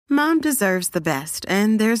Mom deserves the best,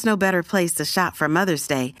 and there's no better place to shop for Mother's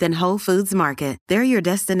Day than Whole Foods Market. They're your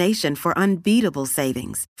destination for unbeatable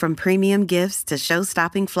savings, from premium gifts to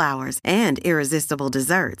show-stopping flowers and irresistible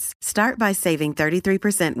desserts. Start by saving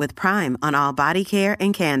 33% with Prime on all body care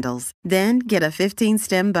and candles. Then get a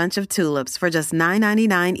 15-stem bunch of tulips for just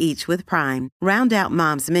 $9.99 each with Prime. Round out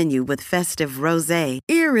Mom's menu with festive rosé,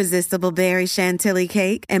 irresistible berry chantilly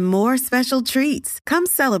cake, and more special treats. Come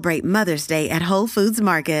celebrate Mother's Day at Whole Foods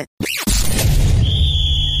Market.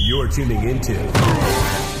 You're tuning into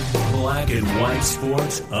Black and White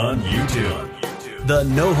Sports on YouTube. The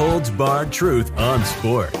no-holds-barred truth on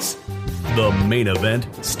sports. The main event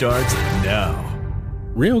starts now.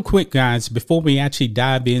 Real quick, guys, before we actually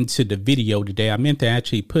dive into the video today, I meant to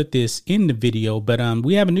actually put this in the video, but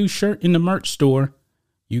we have a new shirt in the merch store.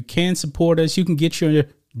 You can support us. You can get your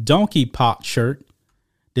donkey pox shirt.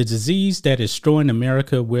 The disease that is destroying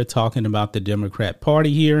America. We're talking about the Democrat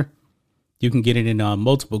Party here. You can get it in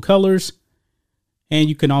multiple colors. And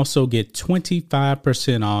you can also get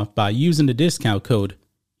 25% off by using the discount code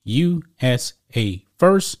USA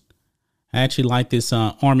First. I actually like this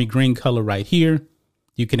army green color right here.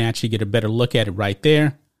 You can actually get a better look at it right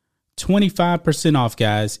there. 25% off,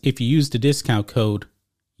 guys, if you use the discount code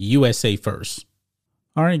USA First.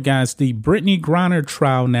 All right, guys, the Brittney Griner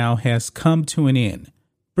trial now has come to an end.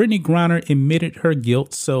 Brittney Griner admitted her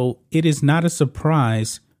guilt, so it is not a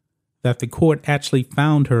surprise that the court actually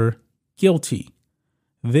found her guilty.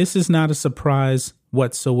 This is not a surprise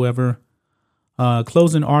whatsoever.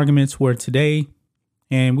 Closing arguments were today,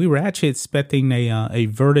 and we were actually expecting a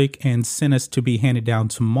verdict and sentence to be handed down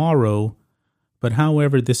tomorrow. But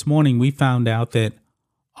however, this morning we found out that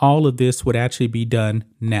all of this would actually be done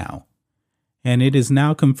now. And it is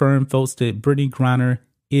now confirmed, folks, that Brittney Griner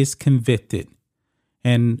is convicted.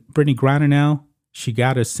 And Brittney Griner now, she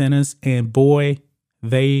got her sentence, and boy,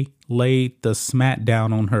 they laid the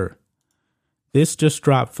smackdown on her. This just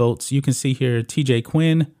dropped, folks. You can see here TJ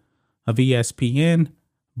Quinn of ESPN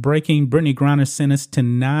breaking Brittney Griner's sentence to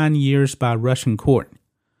 9 years by Russian court.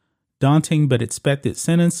 Daunting but expected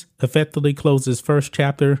sentence effectively closes first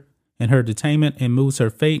chapter in her detainment and moves her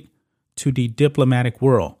fate to the diplomatic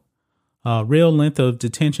world. Real length of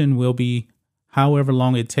detention will be however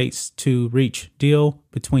long it takes to reach deal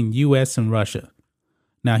between U.S. and Russia.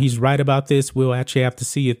 Now, he's right about this. We'll actually have to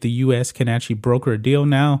see if the U.S. can actually broker a deal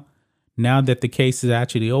now that the case is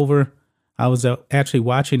actually over. I was actually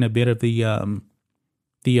watching a bit of the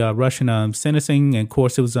Russian sentencing, and of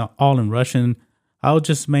course it was all in Russian. I was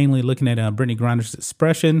just mainly looking at Brittney Griner's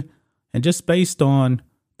expression, and just based on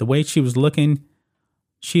the way she was looking,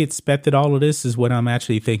 she expected all of this is what I'm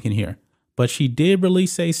actually thinking here. But she did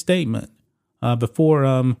release a statement before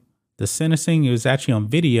the sentencing. It was actually on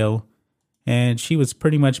video, and she was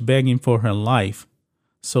pretty much begging for her life.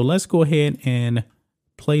 So let's go ahead and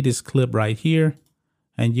play this clip right here,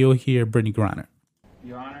 and you'll hear Brittney Griner.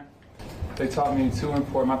 Your Honor, my parents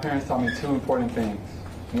taught me two important things.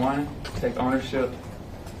 One, take ownership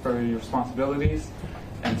for your responsibilities,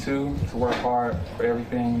 and two, to work hard for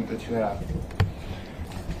everything that you have.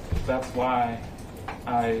 That's why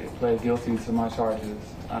I pled guilty to my charges.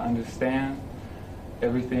 I understand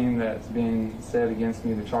everything that's being said against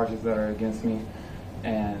me, the charges that are against me,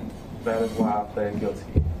 and that is why I pled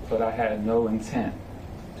guilty. But I had no intent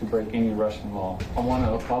to break any Russian law. I want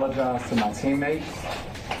to apologize to my teammates,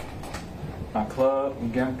 my club,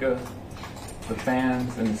 Gemka, the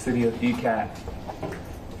fans, and the city of ECAT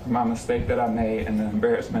for my mistake that I made and the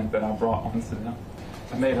embarrassment that I brought onto them.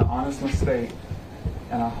 I made an honest mistake,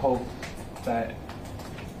 and I hope that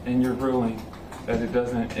in your ruling that it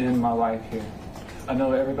doesn't end my life here. I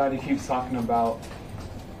know everybody keeps talking about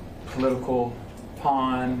political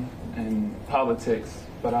pawn and politics,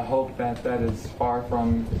 but I hope that that is far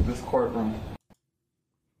from this courtroom.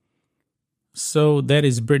 So that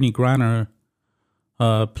is Brittney Griner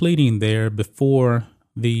pleading there before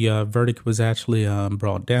the verdict was actually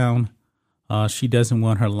brought down. She doesn't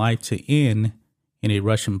want her life to end in a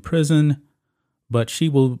Russian prison, but she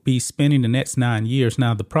will be spending the next 9 years.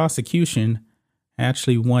 Now, the prosecution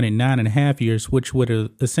actually wanted 9.5 years, which would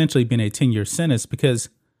have essentially been a 10-year sentence because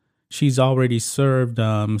she's already served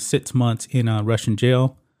 6 months in a Russian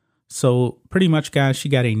jail. So pretty much, guys, she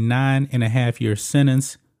got a 9.5-year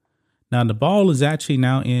sentence. Now, the ball is actually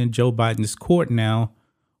now in Joe Biden's court now.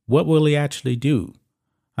 What will he actually do?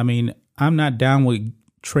 I mean, I'm not down with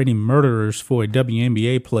trading murderers for a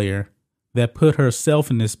WNBA player that put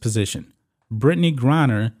herself in this position. Brittney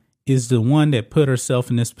Griner is the one that put herself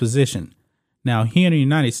in this position. Now, here in the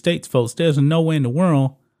United States, folks, there's no way in the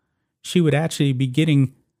world she would actually be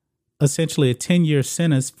getting essentially a 10-year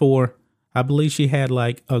sentence for I believe she had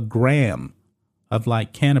like a gram of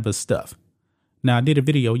like cannabis stuff. Now, I did a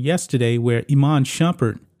video yesterday where Iman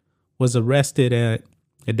Shumpert was arrested at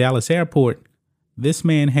a Dallas airport. This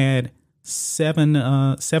man had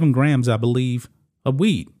 7 grams, I believe, of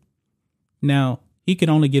weed. Now, he could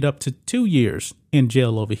only get up to 2 years in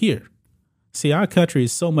jail over here. See, our country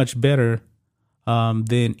is so much better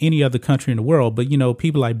than any other country in the world. But,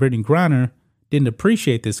 people like Brittany Griner didn't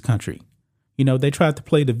appreciate this country. They tried to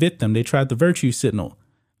play the victim. They tried the virtue signal.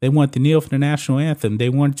 They wanted to kneel for the national anthem. They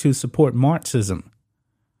wanted to support Marxism.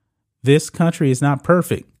 This country is not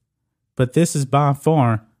perfect, but this is by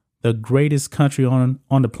far the greatest country on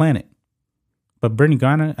the planet. But Brittany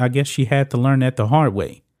Griner, I guess she had to learn that the hard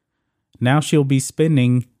way. Now she'll be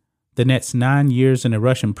spending the next 9 years in a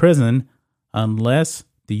Russian prison unless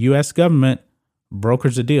the U.S. government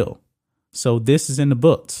brokers a deal. So this is in the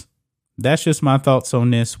books. That's just my thoughts on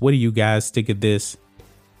this. What do you guys think of this?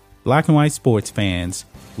 Black and white sports fans,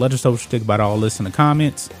 let us know what you think about all this in the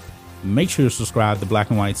comments. Make sure to subscribe to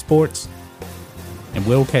Black and White Sports, and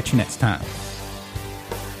we'll catch you next time.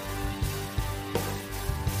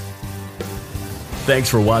 Thanks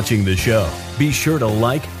for watching the show. Be sure to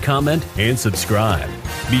like, comment, and subscribe.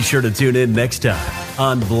 Be sure to tune in next time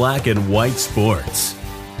on Black and White Sports.